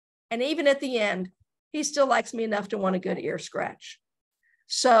 And even at the end, he still likes me enough to want a good ear scratch.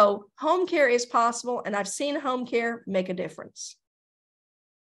 So home care is possible, and I've seen home care make a difference.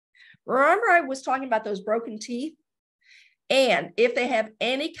 Remember, I was talking about those broken teeth? And if they have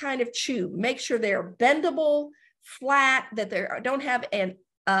any kind of chew, make sure they're bendable, flat, that they don't have an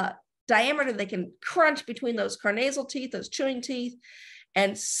diameter they can crunch between those carnasal teeth, those chewing teeth,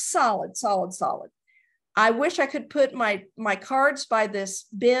 and solid, solid, solid. I wish I could put my cards by this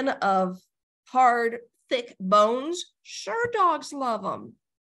bin of hard, thick bones. Sure, dogs love them.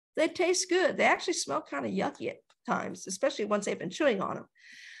 They taste good. They actually smell kind of yucky at times, especially once they've been chewing on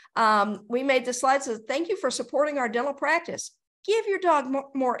them. We made the slide says, thank you for supporting our dental practice. Give your dog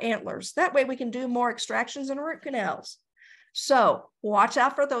more antlers. That way we can do more extractions and root canals. So watch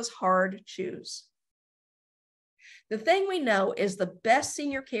out for those hard chews. The thing we know is the best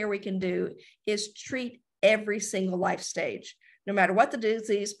senior care we can do is treat every single life stage, no matter what the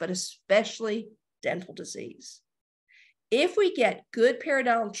disease, but especially dental disease. If we get good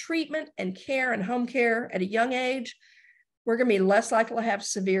periodontal treatment and care and home care at a young age, we're going to be less likely to have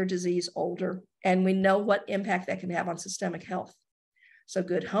severe disease older, and we know what impact that can have on systemic health. So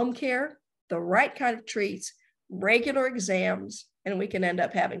good home care, the right kind of treats, regular exams, and we can end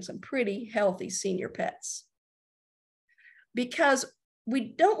up having some pretty healthy senior pets. Because we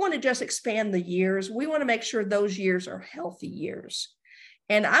don't want to just expand the years, we want to make sure those years are healthy years.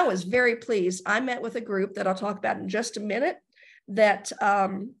 And I was very pleased. I met with a group that I'll talk about in just a minute that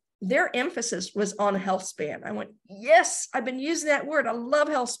their emphasis was on health span. I went, yes, I've been using that word. I love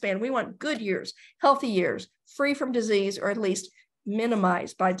health span. We want good years, healthy years, free from disease, or at least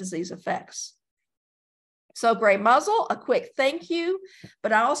minimized by disease effects. So Gray Muzzle, a quick thank you,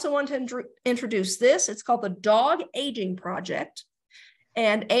 but I also want to introduce this. It's called the Dog Aging Project.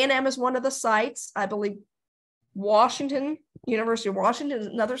 And A&M is one of the sites. I believe University of Washington is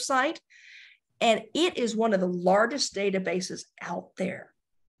another site. And it is one of the largest databases out there.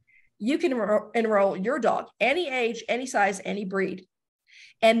 You can enroll your dog, any age, any size, any breed.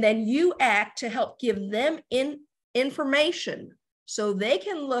 And then you act to help give them information so they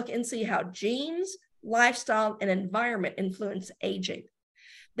can look and see how genes, lifestyle, and environment influence aging.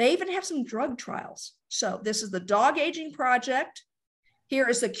 They even have some drug trials. So this is the Dog Aging Project. Here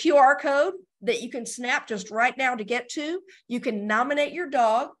is the QR code that you can snap just right now to get to. You can nominate your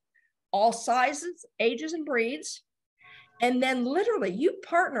dog, all sizes, ages, and breeds. And then literally you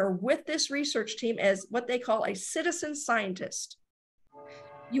partner with this research team as what they call a citizen scientist.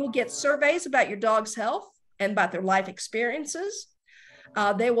 You will get surveys about your dog's health and about their life experiences.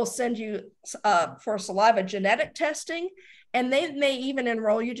 They will send you for saliva genetic testing, and they may even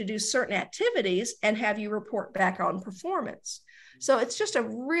enroll you to do certain activities and have you report back on performance. So it's just a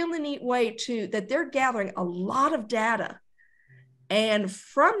really neat way that they're gathering a lot of data. And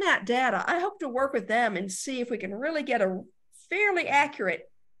from that data, I hope to work with them and see if we can really get a fairly accurate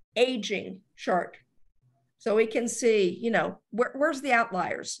aging chart. So we can see, where's the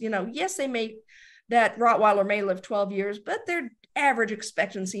outliers? Yes, that Rottweiler may live 12 years, but their average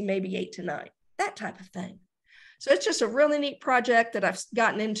expectancy may be 8 to 9, that type of thing. So it's just a really neat project that I've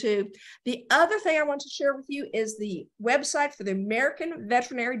gotten into. The other thing I want to share with you is the website for the American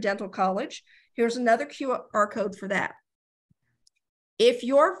Veterinary Dental College. Here's another QR code for that. If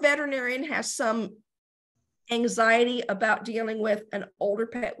your veterinarian has some anxiety about dealing with an older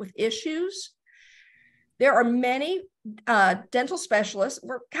pet with issues, there are many dental specialists.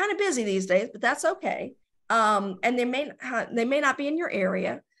 We're kind of busy these days, but that's okay. And they may not be in your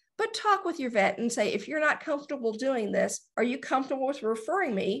area, but talk with your vet and say, if you're not comfortable doing this, are you comfortable with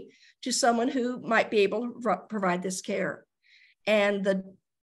referring me to someone who might be able to provide this care? And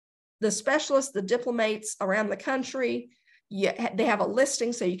the specialists, the diplomates around the country, they have a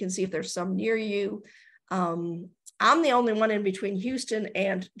listing so you can see if there's some near you. I'm the only one in between Houston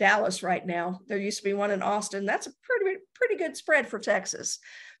and Dallas right now. There used to be one in Austin. That's a pretty good spread for Texas.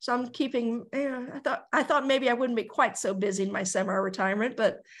 So I'm keeping, I thought maybe I wouldn't be quite so busy in my semi-retirement,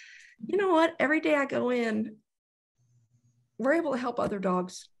 but you know what? Every day I go in, we're able to help other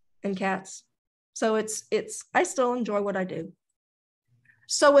dogs and cats. So I still enjoy what I do.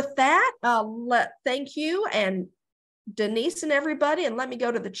 So with that, thank you and Denise and everybody, and let me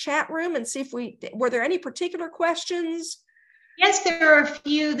go to the chat room and see if were there any particular questions? Yes, there are a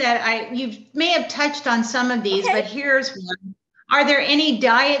few that you may have touched on some of these, okay. But here's one. Are there any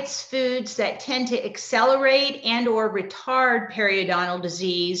diets, foods that tend to accelerate and or retard periodontal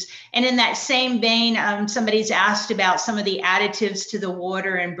disease? And in that same vein, somebody's asked about some of the additives to the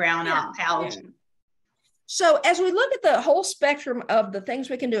water and brown algae. Yeah. So as we look at the whole spectrum of the things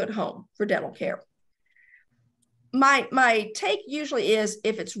we can do at home for dental care, my take usually is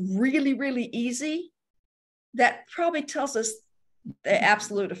if it's really, really easy, that probably tells us the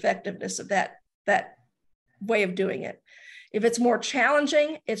absolute effectiveness of that way of doing it. If it's more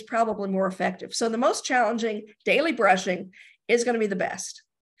challenging, it's probably more effective. So the most challenging, daily brushing, is going to be the best.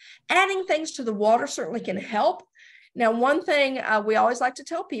 Adding things to the water certainly can help. Now, one thing we always like to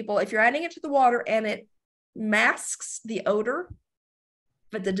tell people, if you're adding it to the water and it masks the odor,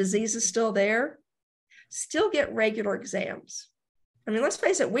 but the disease is still there, still get regular exams. I mean, let's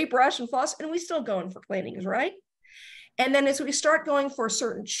face it, we brush and floss and we still go in for cleanings, right? And then as we start going for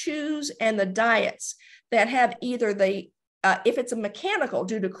certain chews and the diets that have either if it's a mechanical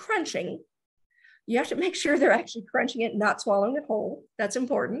due to crunching, you have to make sure they're actually crunching it, not swallowing it whole. That's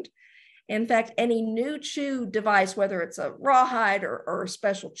important. In fact, any new chew device, whether it's a rawhide or a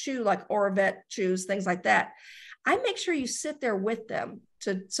special chew like Oravet chews, things like that, I make sure you sit there with them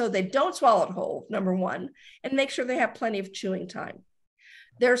so they don't swallow it whole, number one, and make sure they have plenty of chewing time.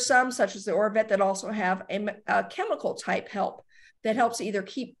 There are some, such as the Oravet, that also have a chemical type help that helps either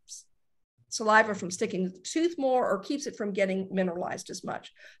keep saliva from sticking to the tooth more or keeps it from getting mineralized as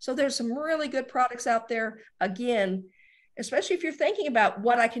much. So there's some really good products out there. Again, especially if you're thinking about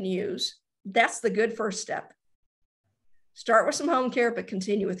what I can use, that's the good first step. Start with some home care, but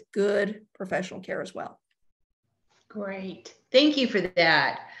continue with good professional care as well. Great. Thank you for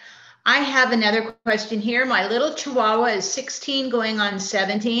that. I have another question here. My little Chihuahua is 16 going on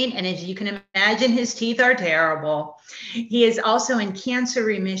 17, and as you can imagine, his teeth are terrible. He is also in cancer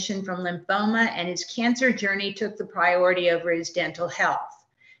remission from lymphoma, and his cancer journey took the priority over his dental health.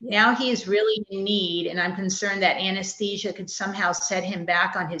 Yeah. Now he is really in need, and I'm concerned that anesthesia could somehow set him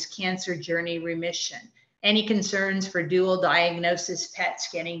back on his cancer journey remission. Any concerns for dual diagnosis pets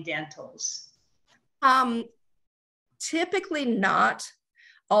getting dentals? Typically not.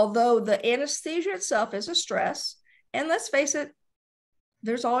 Although the anesthesia itself is a stress, and let's face it,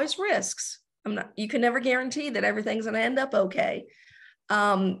 there's always risks. You can never guarantee that everything's going to end up okay.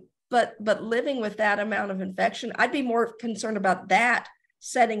 But living with that amount of infection, I'd be more concerned about that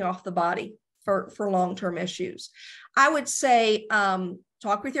setting off the body for long-term issues. I would say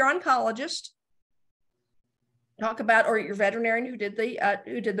talk with your oncologist. talk about, or your veterinarian who did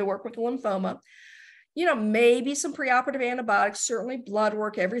the work with the lymphoma, maybe some preoperative antibiotics, certainly blood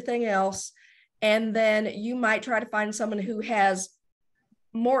work, everything else. And then you might try to find someone who has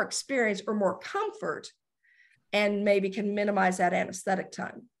more experience or more comfort and maybe can minimize that anesthetic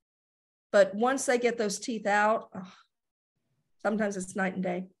time. But once they get those teeth out, sometimes it's night and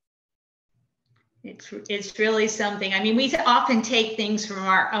day. It's really something. I mean, we often take things from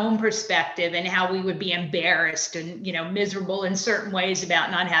our own perspective and how we would be embarrassed and, miserable in certain ways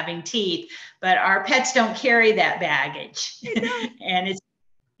about not having teeth, but our pets don't carry that baggage. And it's,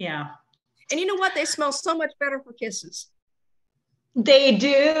 yeah. And you know what? They smell so much better for kisses. They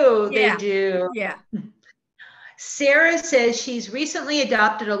do. Yeah. They do. Yeah. Sarah says she's recently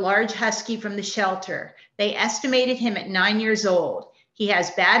adopted a large husky from the shelter. They estimated him at 9 years old. He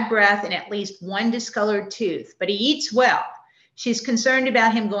has bad breath and at least one discolored tooth, but he eats well. She's concerned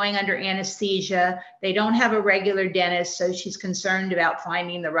about him going under anesthesia. They don't have a regular dentist, so she's concerned about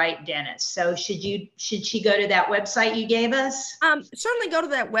finding the right dentist. So should she go to that website you gave us? Certainly go to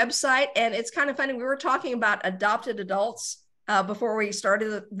that website. And it's kind of funny. We were talking about adopted adults before we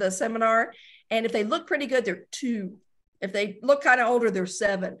started the seminar. And if they look pretty good, they're 2. If they look kind of older, they're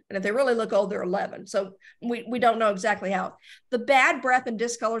 7. And if they really look old, they're 11. So we don't know exactly how. The bad breath and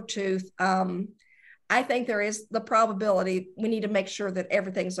discolored tooth, I think there is the probability we need to make sure that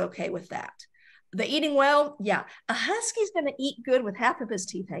everything's okay with that. The eating well, yeah. A husky's going to eat good with half of his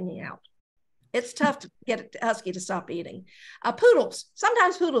teeth hanging out. It's tough to get a husky to stop eating.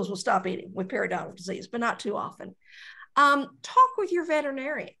 Sometimes poodles will stop eating with periodontal disease, but not too often. Talk with your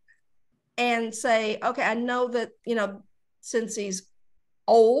veterinarian and say, okay, I know that, since he's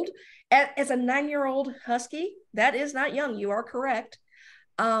old, as a 9-year-old husky, that is not young. You are correct.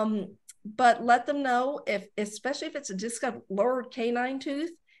 But let them know especially if it's a discolored canine tooth,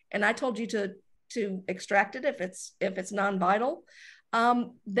 and I told you to extract it if it's non-vital,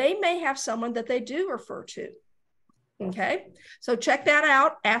 they may have someone that they do refer to. Okay, so check that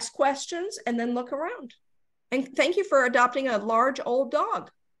out, ask questions, and then look around. And thank you for adopting a large old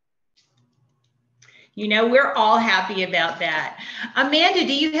dog. We're all happy about that. Amanda,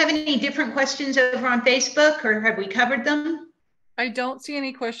 do you have any different questions over on Facebook, or have we covered them? I don't see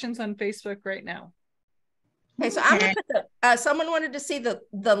any questions on Facebook right now. Okay, so I'm going to put someone wanted to see the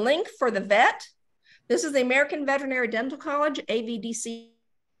link for the vet. This is the American Veterinary Dental College, AVDC.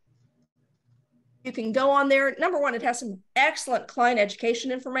 You can go on there. Number one, it has some excellent client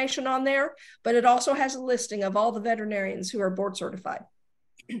education information on there, but it also has a listing of all the veterinarians who are board certified.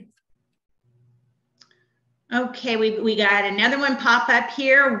 Okay, we got another one pop up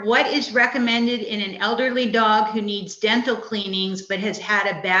here. What is recommended in an elderly dog who needs dental cleanings but has had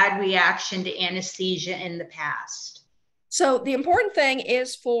a bad reaction to anesthesia in the past? So the important thing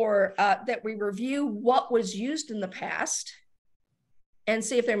is that we review what was used in the past and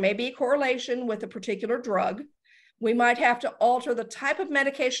see if there may be a correlation with a particular drug. We might have to alter the type of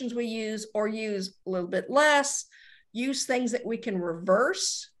medications we use, or use a little bit less, use things that we can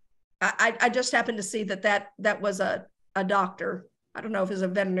reverse. I just happened to see that was a doctor. I don't know if it's a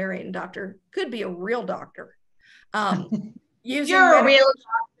veterinarian doctor, could be a real doctor. You're a real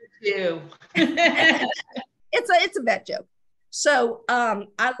doctor too. It's a vet joke. So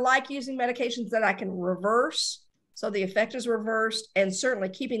I like using medications that I can reverse, so the effect is reversed, and certainly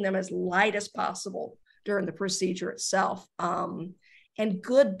keeping them as light as possible during the procedure itself. And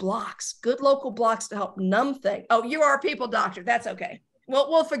good local blocks to help numb things. Oh, you are a people doctor. That's okay.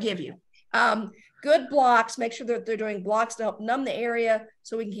 We'll forgive you. Good blocks, make sure that they're doing blocks to help numb the area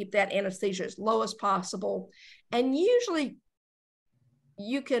so we can keep that anesthesia as low as possible. And usually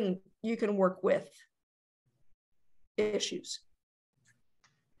you can work with issues.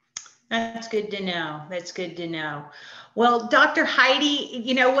 That's good to know. That's good to know. Well, Dr.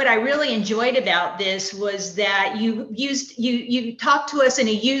 Heidi, what I really enjoyed about this was that you talked to us in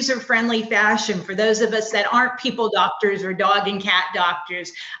a user-friendly fashion for those of us that aren't people doctors or dog and cat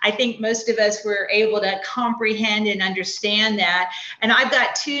doctors. I think most of us were able to comprehend and understand that. And I've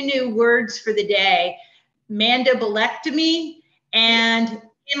got 2 new words for the day: mandibulectomy and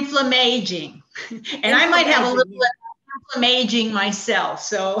inflammaging. And I might have a little inflammaging myself.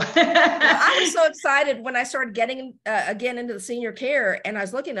 So I was so excited when I started getting again into the senior care, and I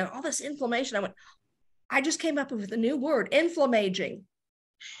was looking at all this inflammation. I just came up with a new word, inflammaging.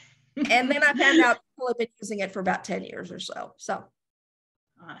 And then I found out people have been using it for about 10 years or so. So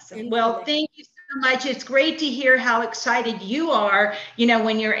awesome. Well, thank you so much. It's great to hear how excited you are,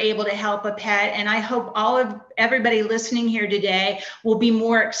 when you're able to help a pet. And I hope all of everybody listening here today will be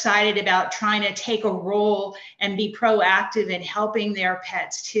more excited about trying to take a role and be proactive in helping their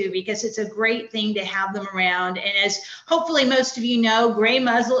pets too, because it's a great thing to have them around. And as hopefully most of you know, Gray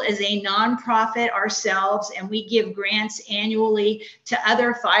Muzzle is a nonprofit ourselves, and we give grants annually to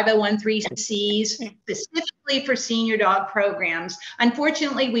other 501(c)(3)s specifically for senior dog programs.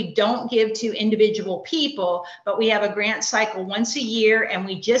 Unfortunately, we don't give to individual people, but we have a grant cycle once a year, and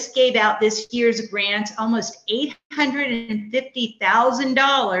we just gave out this year's grant almost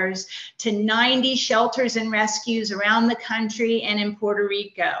 $850,000 to 90 shelters and rescues around the country and in Puerto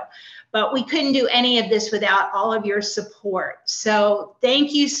Rico. But we couldn't do any of this without all of your support. So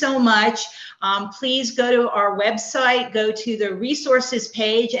thank you so much. Please go to our website, go to the resources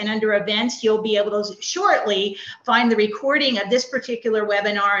page, and under events, you'll be able to shortly find the recording of this particular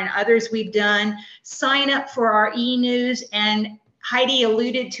webinar and others we've done. Sign up for our e-news, and Heidi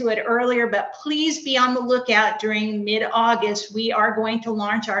alluded to it earlier, but please be on the lookout during mid-August. We are going to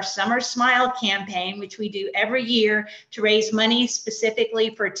launch our Summer Smile campaign, which we do every year to raise money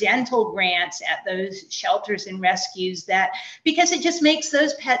specifically for dental grants at those shelters and rescues, because it just makes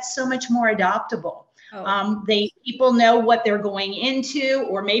those pets so much more adoptable. People know what they're going into,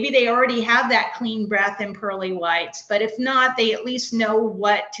 or maybe they already have that clean breath and pearly whites, but if not, they at least know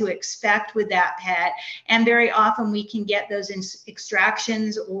what to expect with that pet. And very often we can get those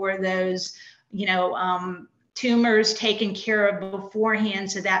extractions or those, tumors taken care of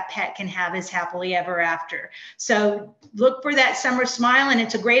beforehand, so that pet can have his happily ever after. So look for that Summer Smile, and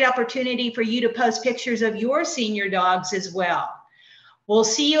it's a great opportunity for you to post pictures of your senior dogs as well. We'll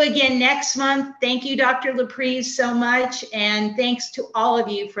see you again next month. Thank you, Dr. Lobprise, so much. And thanks to all of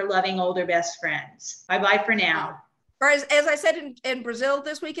you for loving older best friends. Bye-bye for now. Or as I said in Brazil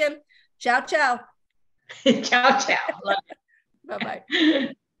this weekend, ciao, ciao. Ciao, ciao. Bye-bye.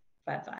 Bye-bye.